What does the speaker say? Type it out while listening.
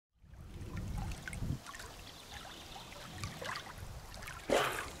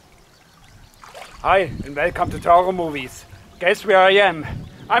Hi and welcome to Taromovies. Guess where I am?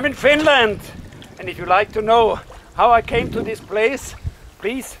 I'm in Finland! And if you like to know how I came to this place,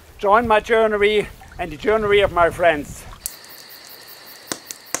 please join my journey and the journey of my friends.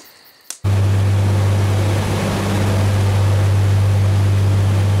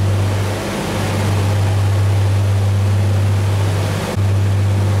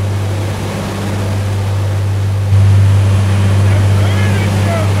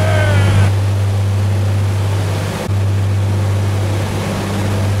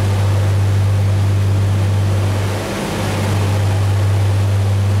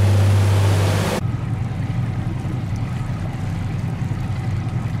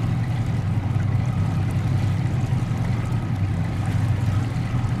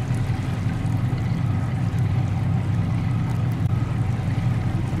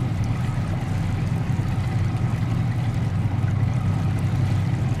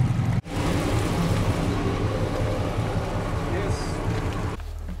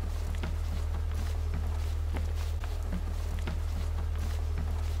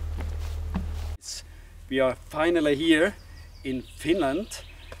 We are finally here in Finland,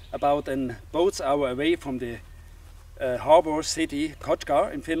 about a boat's hour away from the harbor city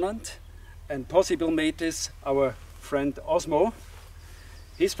KHAKI in Finland, and possible made this our friend Osmo.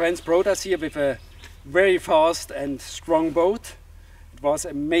 His friends brought us here with a very fast and strong boat. It was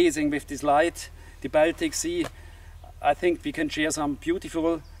amazing with this light, the Baltic Sea. I think we can share some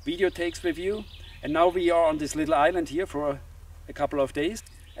beautiful video takes with you. And now we are on this little island here for a couple of days.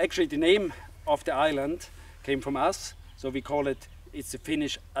 Actually, the name of the island came from us, so we call it, it's the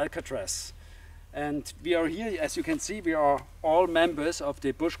Finnish Alcatraz. And we are here, as you can see, we are all members of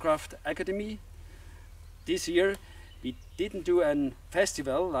the Bushcraft Akademie. This year we didn't do a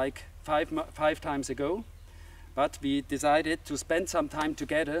festival like five times ago, but we decided to spend some time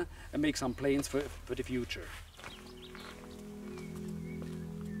together and make some plans for the future.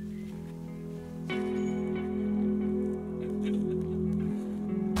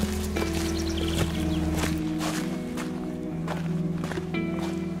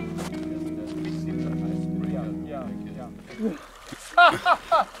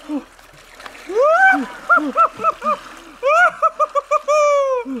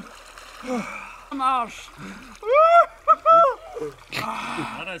 Marsch!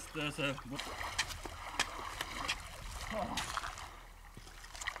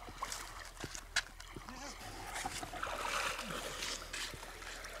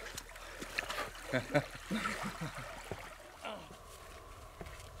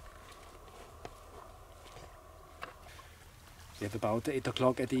 We have about 8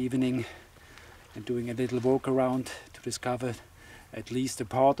 o'clock at the evening and doing a little walk around to discover at least a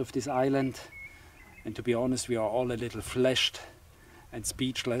part of this island. And to be honest, we are all a little flushed and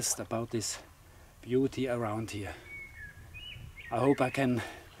speechless about this beauty around here. I hope I can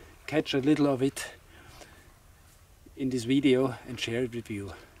catch a little of it in this video and share it with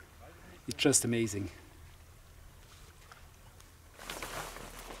you. It's just amazing.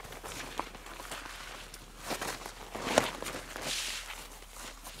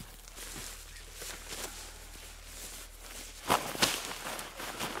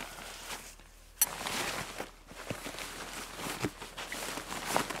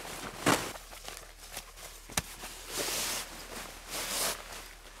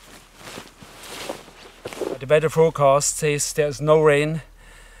 The weather forecast says there's no rain.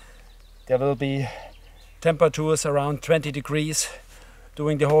 There will be temperatures around 20 degrees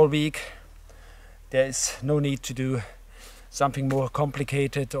during the whole week. There is no need to do something more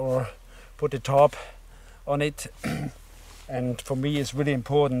complicated or put a tarp on it. And for me it's really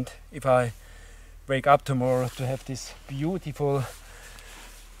important, if I wake up tomorrow, to have this beautiful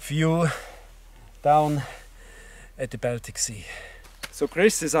view down at the Baltic Sea. So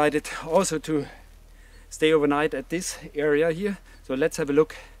Chris decided also to stay overnight at this area here. So let's have a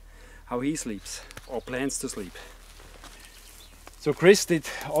look how he sleeps or plans to sleep. So Chris did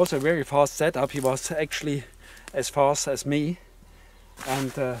also a very fast setup. He was actually as fast as me.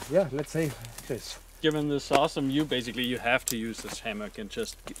 And yeah, let's say this. Given this awesome view, basically you have to use this hammock and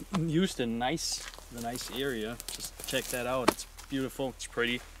just use the nice area. Just check that out. It's beautiful, it's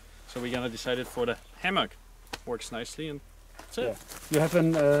pretty. So we're gonna decide for the hammock. Works nicely and that's it. Yeah. You have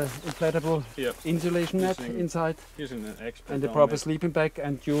an inflatable insulation net inside and the proper sleeping bag,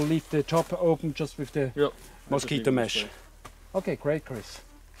 and you leave the top open just with the mosquito mesh. Okay, great, Chris.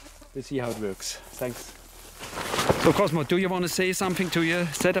 We'll see how it works. Thanks. So Cosmo, do you want to say something to your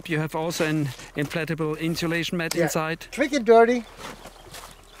setup? You have also an inflatable insulation mat inside. Quick and dirty.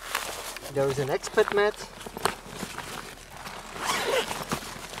 There is an expat mat.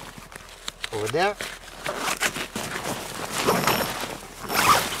 over there.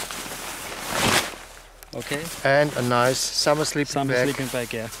 Okay. And a nice summer sleeping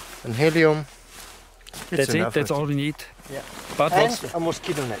bag. Yeah. And helium. That's it. That's all we need. Yeah. But and a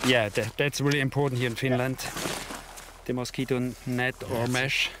mosquito net. Yeah, that's really important here in Finland. The mosquito net or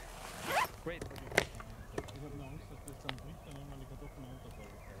mesh. Great.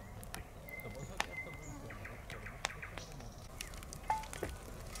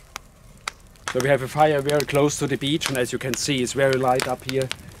 So we have a fire very close to the beach, and as you can see, it's very light up here,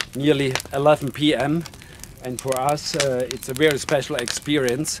 nearly 11 p.m. And for us, it's a very special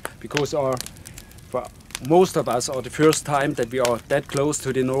experience because for most of us, are the first time that we are that close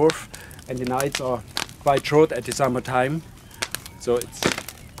to the north, and the nights are quite short at the summertime. So it's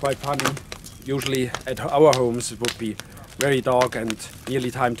quite funny. Usually at our homes it would be very dark and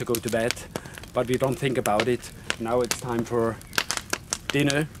nearly time to go to bed, but we don't think about it. Now it's time for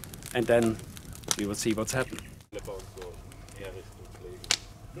dinner, and then we will see what's happening.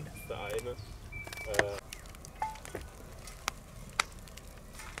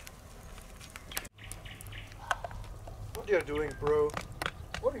 What are you doing, bro?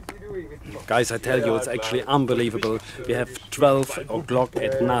 What are you doing with me? Guys, I tell you, it's actually unbelievable. We have 12 o'clock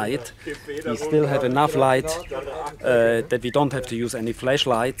at night. We still have enough light that we don't have to use any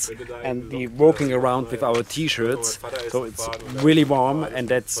flashlights, and we're walking around with our t-shirts, so it's really warm, and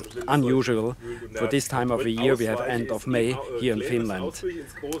that's unusual for this time of the year. We have end of May here in Finland.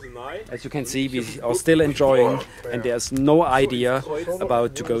 As you can see, we are still enjoying, and there's no idea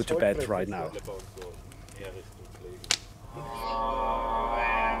about to go to bed right now.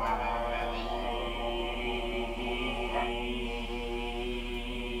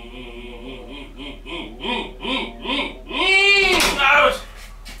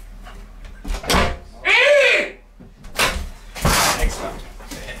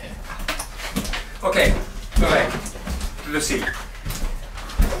 Okay, go ahead. To the sea.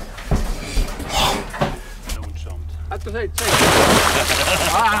 At the side,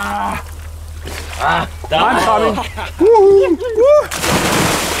 I'm coming. Woo! Woo!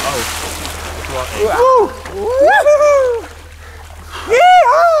 Oh.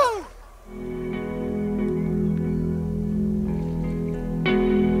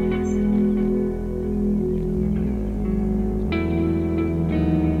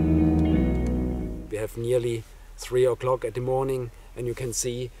 We have nearly 3 o'clock at the morning, and you can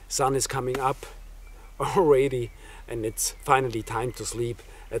see sun is coming up already, and it's finally time to sleep,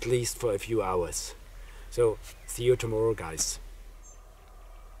 at least for a few hours. So see you tomorrow, guys.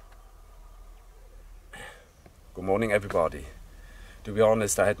 Good morning, everybody. To be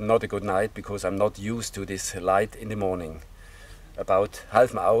honest, I had not a good night because I'm not used to this light in the morning. About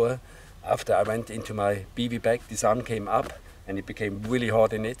half an hour after I went into my BB bag, the sun came up and it became really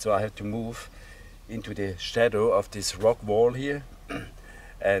hot in it, so I had to move into the shadow of this rock wall here.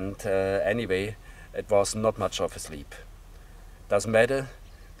 And anyway, it was not much of a sleep. Doesn't matter,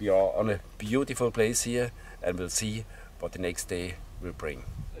 we are on a beautiful place here, and we'll see what the next day will bring.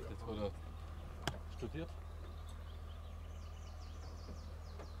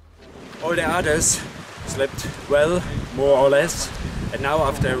 All the others slept well, more or less, and now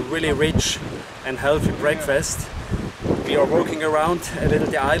after a really rich and healthy breakfast, we are walking around a little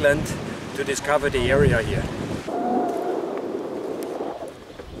the island to discover the area here.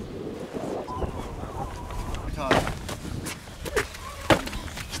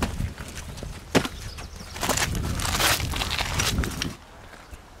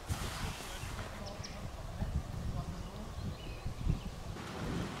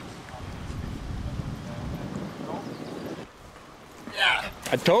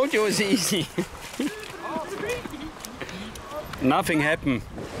 I told you it was easy. Nothing happened.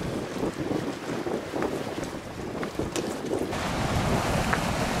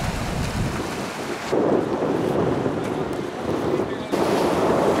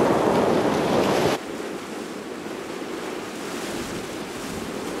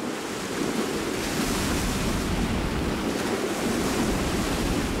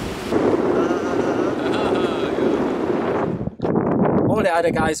 All the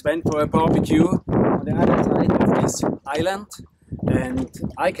other guys went for a barbecue on the other side of this island, and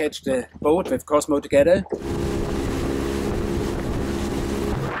I catch the boat with Cosmo together.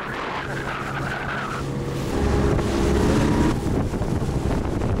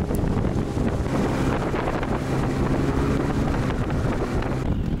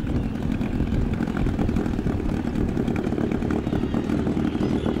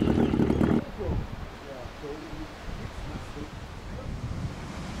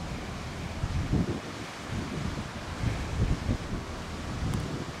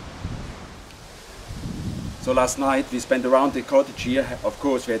 So last night we spent around the cottage here. Of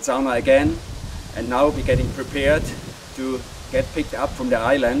course we had sauna again, and now we're getting prepared to get picked up from the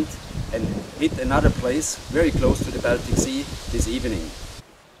island and hit another place very close to the Baltic Sea this evening.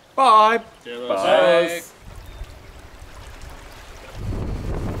 Bye! Bye!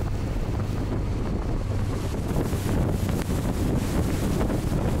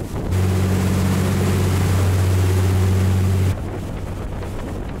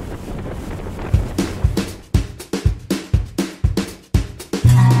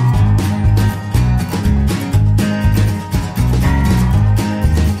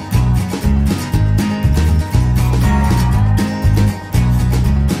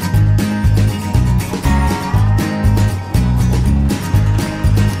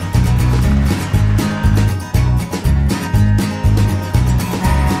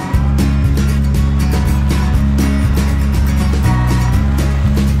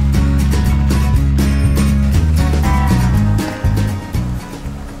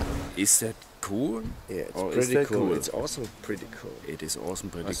 Is that cool? Yeah, it's Or is pretty that cool. cool? It's also pretty cool. It is awesome,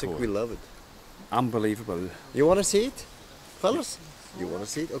 pretty I think cool. we love it. Unbelievable. You want to see it, fellas? You want to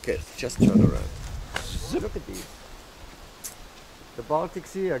see it? Okay, just turn around. Look at these. The Baltic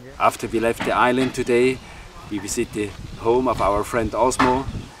Sea again. After we left the island today, we visit the home of our friend Osmo,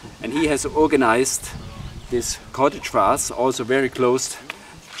 and he has organized this cottage for us, also very close,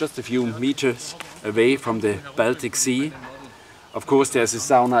 just a few meters away from the Baltic Sea. Of course there's a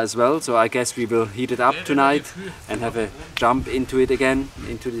sauna as well, so I guess we will heat it up tonight and have a jump into it again,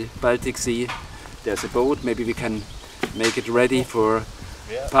 into the Baltic Sea. There's a boat, maybe we can make it ready for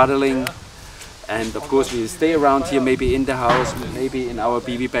paddling. And of course we'll stay around here, maybe in the house, maybe in our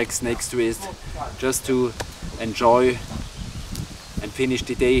BB bags next to it, just to enjoy and finish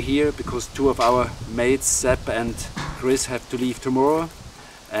the day here, because two of our mates, Sepp and Chris, have to leave tomorrow.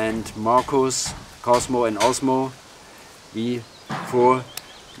 And Marcos, Cosmo and Osmo, we four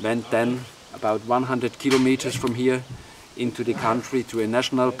went then about 100 kilometers from here into the country to a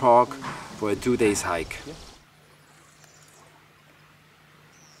national park for a 2-day hike.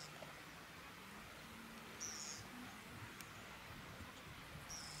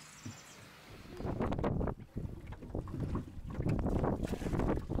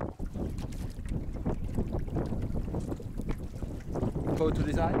 Go to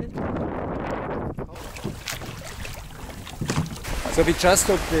this island. So we just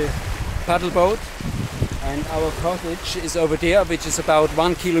took the paddle boat, and our cottage is over there, which is about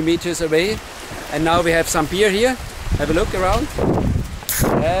 1 kilometer away. And now we have some beer here. Have a look around.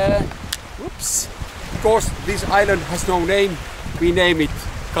 Whoops. Of course, this island has no name. We name it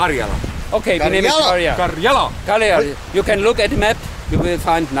Karjala. Okay, we name it Karjala. Karjala. Karjala. You can look at the map. You will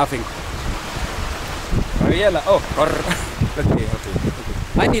find nothing. Karjala. Oh, Okay.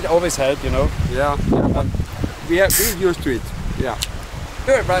 I need always help, you know. Yeah, but we're used to it. Yeah.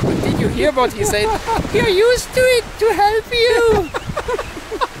 Sure, but did you hear what he said? We're used to it to help you.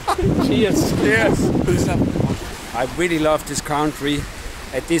 Cheers. Yes. I really love this country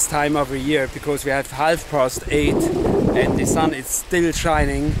at this time of the year, because we have 8:30 and the sun is still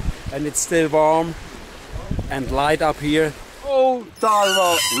shining and it's still warm and light up here. Oh,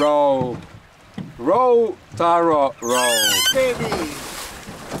 Taro, row. Row, Taro, row. Baby!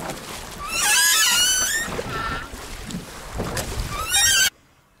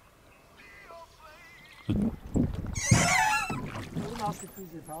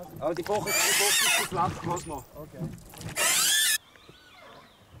 Oh, die Bocht ist zu flach, Cosmo. Okay.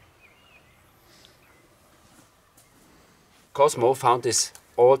 Cosmo found this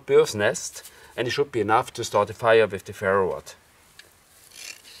old bird's nest, and it should be enough to start a fire with the ferro rod.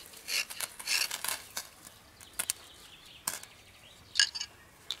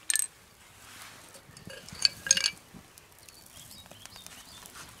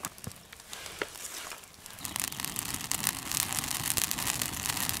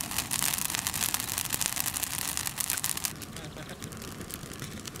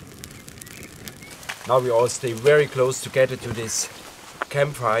 Now we all stay very close together to this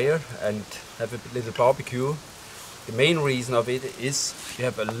campfire and have a little barbecue. The main reason of it is we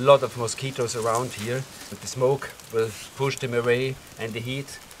have a lot of mosquitoes around here. The smoke will push them away and the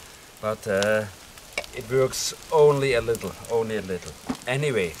heat, but it works only a little,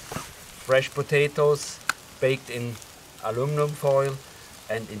 Anyway, fresh potatoes baked in aluminum foil,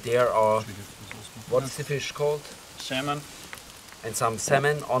 and in there are, what's the fish called? Salmon. And some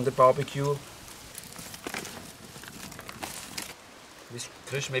salmon on the barbecue.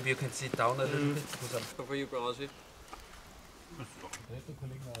 Chris, maybe you can sit down a little bit. For you, Grasy.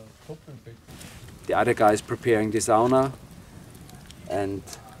 The other guy is preparing the sauna, and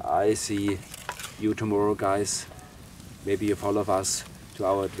I see you tomorrow, guys. Maybe you follow us to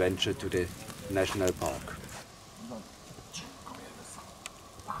our adventure to the national park.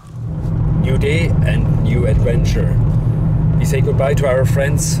 New day and new adventure. We say goodbye to our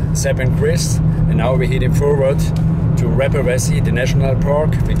friends Sepp and Chris, and now we're heading forward to Grasy, the national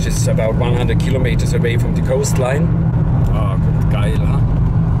park, which is about 100 kilometers away from the coastline. Ah, gut, geil, huh?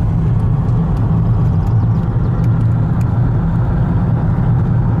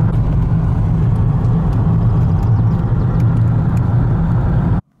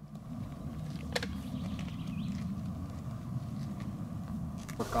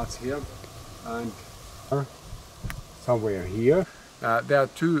 Got here and somewhere here. There are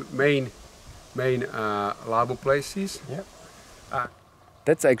two main lava places. Yeah.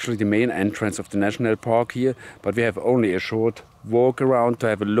 That's actually the main entrance of the national park here, but we have only a short walk around to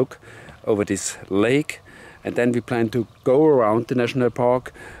have a look over this lake, and then we plan to go around the national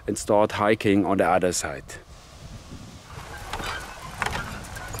park and start hiking on the other side.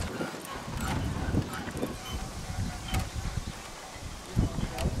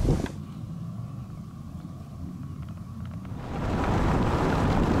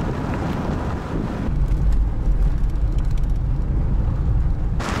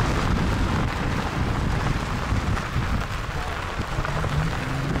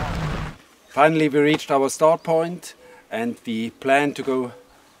 Finally, we reached our start point, and we plan to go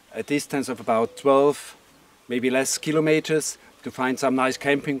a distance of about 12, maybe less kilometers to find some nice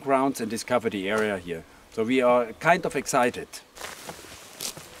camping grounds and discover the area here. So we are kind of excited.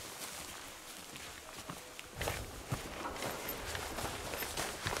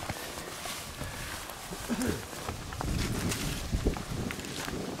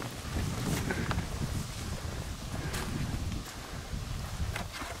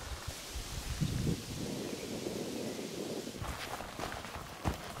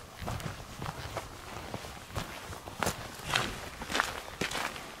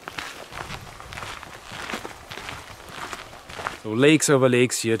 So lakes over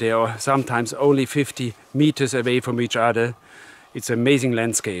lakes here, they are sometimes only 50 meters away from each other. It's an amazing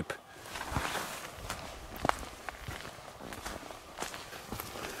landscape.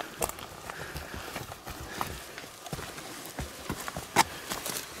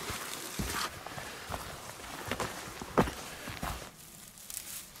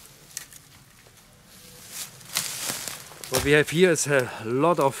 What we have here is a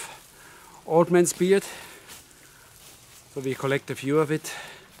lot of old man's beard. So we collect a few of it,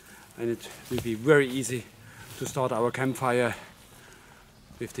 and it will be very easy to start our campfire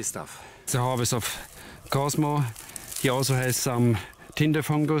with this stuff. It's a harvest of Cosmo. He also has some tinder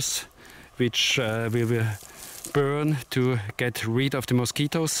fungus, which we will burn to get rid of the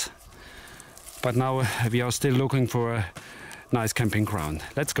mosquitoes. But now we are still looking for a nice camping ground.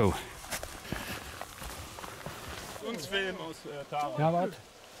 Let's go. Uns Film aus Taro. Yeah, what?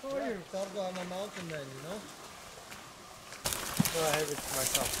 Oh, you start on a mountain man, you know? No, I have it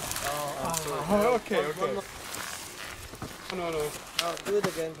myself. Oh, okay. No. Oh, do it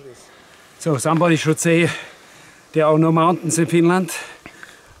again, please. So somebody should say there are no mountains in Finland.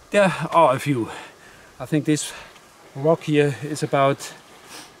 There are a few. I think this rock here is about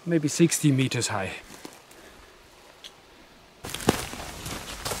maybe 60 meters high.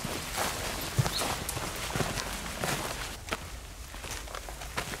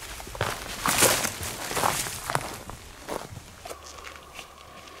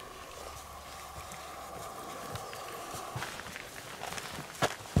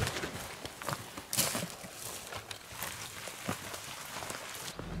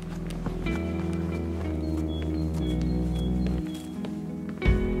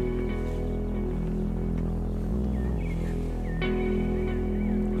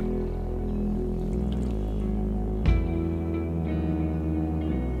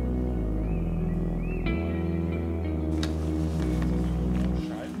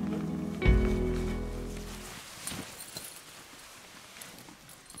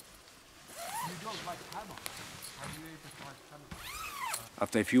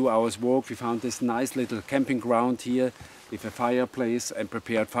 After a few hours walk, we found this nice little camping ground here with a fireplace and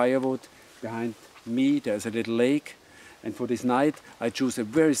prepared firewood. Behind me there's a little lake, and for this night I choose a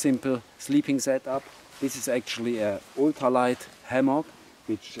very simple sleeping setup. This is actually an ultralight hammock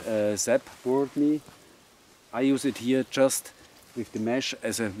which Sepp brought me. I use it here just with the mesh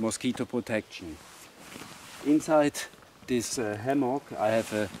as a mosquito protection. Inside this hammock I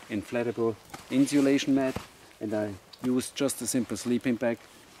have an inflatable insulation mat, and I use just a simple sleeping bag,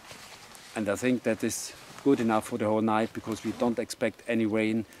 and I think that is good enough for the whole night because we don't expect any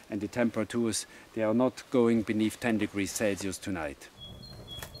rain, and the temperatures, they are not going beneath 10 degrees Celsius tonight.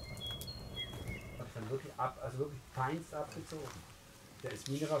 wirklich also wirklich feinst abgezogen. Der ist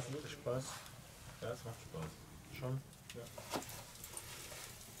wie rasiert. Spaß. Ja, es macht Spaß. Schon. Ja.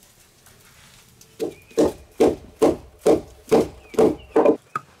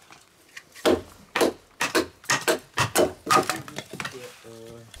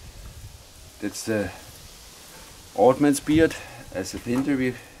 That's the old man's beard as a tinder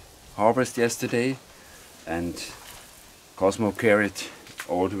we harvested yesterday, and Cosmo carried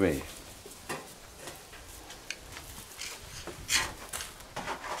all the way.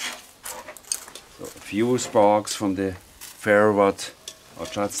 So a few sparks from the ferrowod are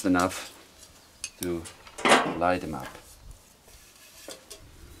just enough to light them up.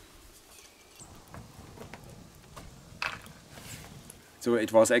 So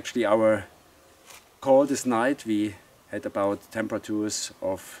it was actually our coldest night. We had about temperatures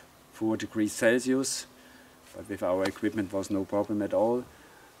of 4 degrees Celsius, but with our equipment was no problem at all.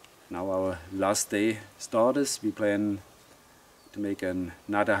 Now our last day started. We plan to make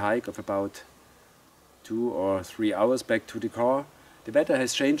another hike of about 2 or 3 hours back to the car. The weather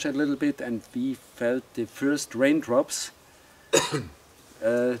has changed a little bit and we felt the first raindrops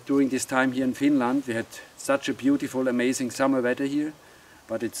during this time here in Finland. We had such a beautiful, amazing summer weather here,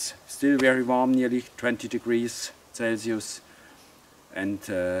 but it's still very warm, nearly 20 degrees Celsius. And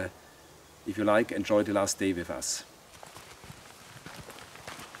if you like, enjoy the last day with us.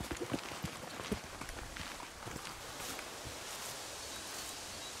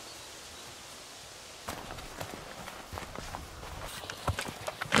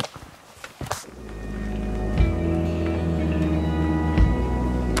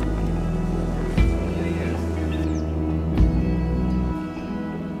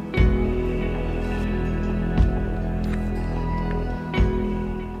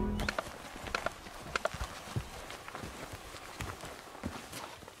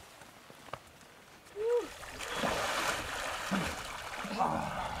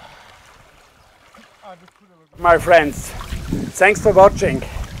 My friends, thanks for watching.